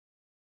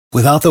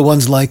Without the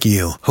ones like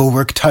you, who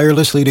work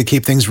tirelessly to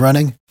keep things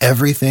running,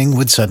 everything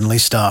would suddenly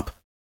stop.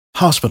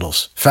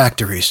 Hospitals,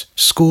 factories,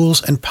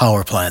 schools, and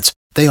power plants,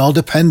 they all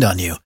depend on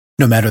you.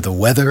 No matter the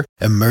weather,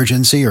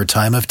 emergency, or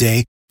time of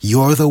day,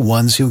 you're the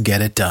ones who get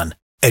it done.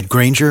 At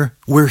Grainger,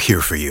 we're here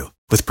for you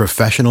with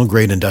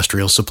professional-grade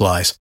industrial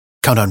supplies.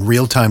 Count on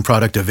real-time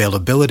product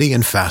availability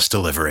and fast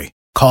delivery.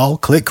 Call,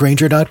 click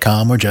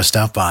Grainger.com, or just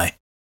stop by.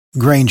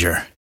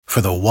 Grainger, for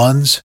the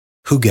ones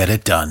who get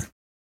it done.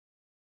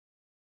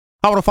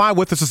 Hot 105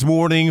 with us this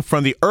morning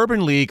from the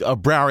Urban League of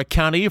Broward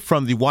County,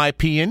 from the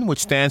YPN, which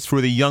stands for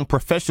the Young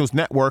Professionals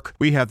Network.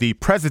 We have the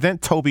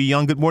president, Toby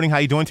Young. Good morning. How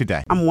are you doing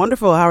today? I'm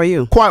wonderful. How are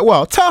you? Quite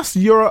well. Tell us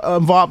your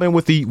involvement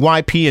with the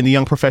YPN, the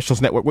Young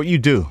Professionals Network, what you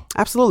do.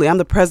 Absolutely. I'm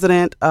the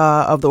president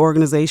of the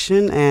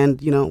organization,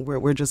 and,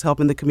 we're just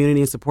helping the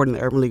community and supporting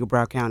the Urban League of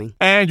Broward County.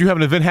 And you have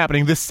an event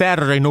happening this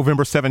Saturday,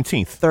 November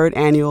 17th. Third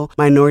annual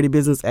Minority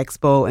Business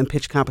Expo and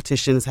Pitch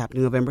Competition is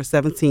happening November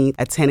 17th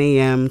at 10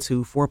 a.m.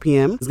 to 4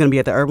 p.m. It's going to be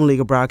at the Urban League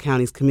of Broward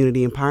County's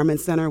Community Empowerment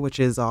Center, which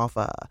is off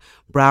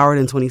Broward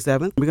and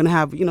 27th. We're going to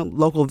have,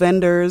 local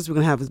vendors. We're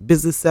going to have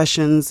business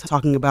sessions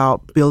talking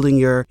about building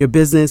your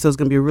business. So it's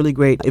going to be a really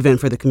great event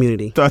for the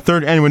community. The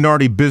third annual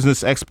Minority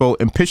Business Expo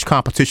and Pitch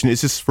Competition, is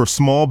this for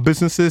small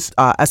businesses?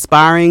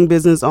 Aspiring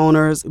business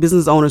owners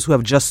who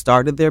have just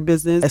started their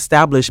business,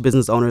 established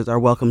business owners are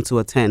welcome to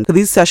attend. So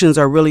these sessions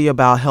are really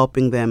about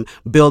helping them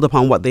build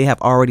upon what they have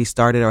already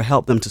started or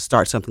help them to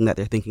start something that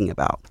they're thinking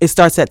about. It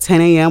starts at 10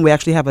 a.m. We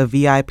actually have a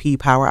VIP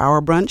Power Hour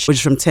brunch, which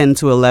is from 10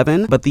 to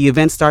 11, but the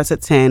event starts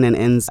at 10 and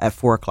ends at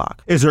 4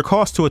 o'clock. Is there a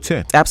cost to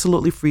attend?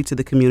 Absolutely free to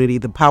the community.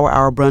 The Power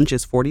Hour brunch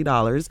is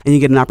 $40, and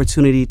you get an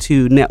opportunity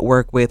to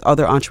network with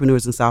other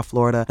entrepreneurs in South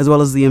Florida, as well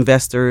as the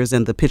investors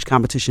and the pitch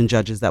competition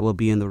judges that will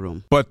be in the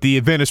room. But the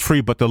event is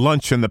free, but the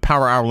luncheon, the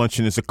Power Hour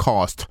luncheon, is a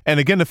cost.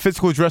 And again, the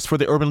physical address for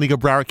the Urban League of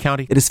Broward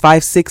County? It is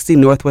 560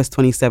 Northwest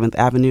 27th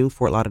Avenue,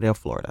 Fort Lauderdale,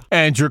 Florida.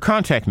 And your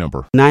contact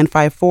number?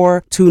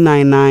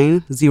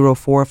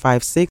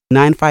 954-299-0456,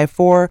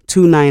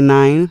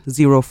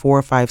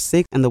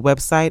 954-299-0456, and the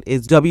website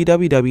is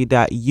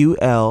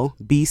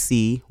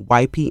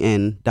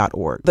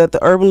www.ulbcypn.org. The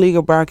Urban League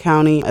of Broward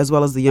County, as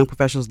well as the Young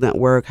Professionals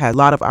Network, has a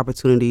lot of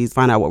opportunities to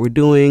find out what we're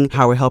doing,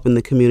 how we're helping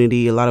the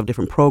community, a lot of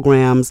different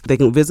programs. They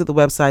can visit the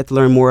website to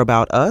learn more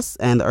about us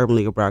and the Urban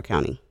League of Broward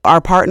County. Our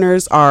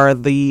partners are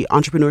the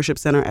Entrepreneurship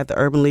Center at the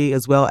Urban League,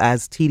 as well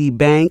as TD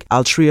Bank.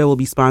 Altria will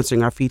be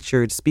sponsoring our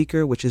featured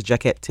speaker, which is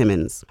Jaquette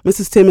Timmons.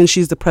 Mrs. Timmons,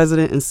 she's the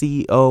president and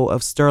CEO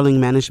of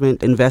Sterling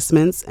Management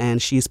Investments, and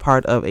she's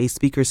part of a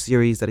speaker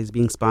series that is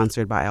being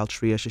sponsored by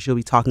Altria. So she'll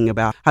be talking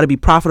about how to be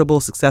profitable,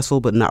 successful,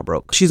 but not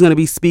broke. She's going to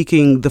be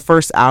speaking the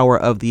first hour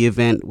of the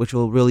event, which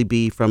will really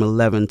be from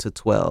 11 to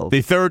 12.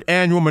 The third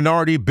annual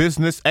Minority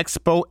Business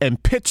Expo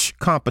and Pitch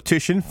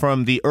Competition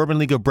from the Urban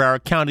League of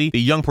Broward County,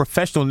 the Young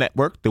Professional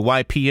Network, the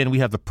YPN. We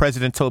have the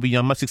president, Toby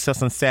Young. Much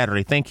success on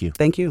Saturday. Thank you.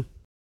 Thank you.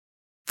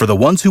 For the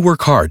ones who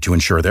work hard to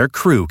ensure their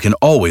crew can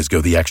always go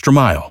the extra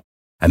mile,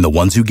 and the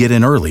ones who get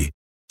in early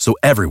so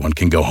everyone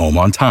can go home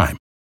on time,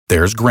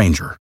 there's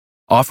Grainger,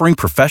 offering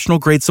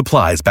professional-grade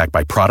supplies backed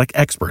by product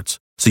experts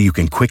so you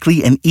can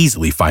quickly and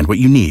easily find what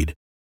you need.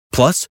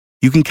 Plus,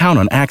 you can count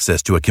on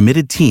access to a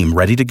committed team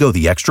ready to go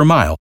the extra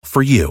mile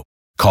for you.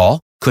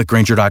 Call, click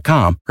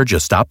Grainger.com, or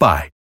just stop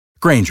by.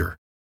 Grainger,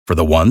 for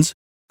the ones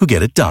who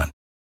get it done.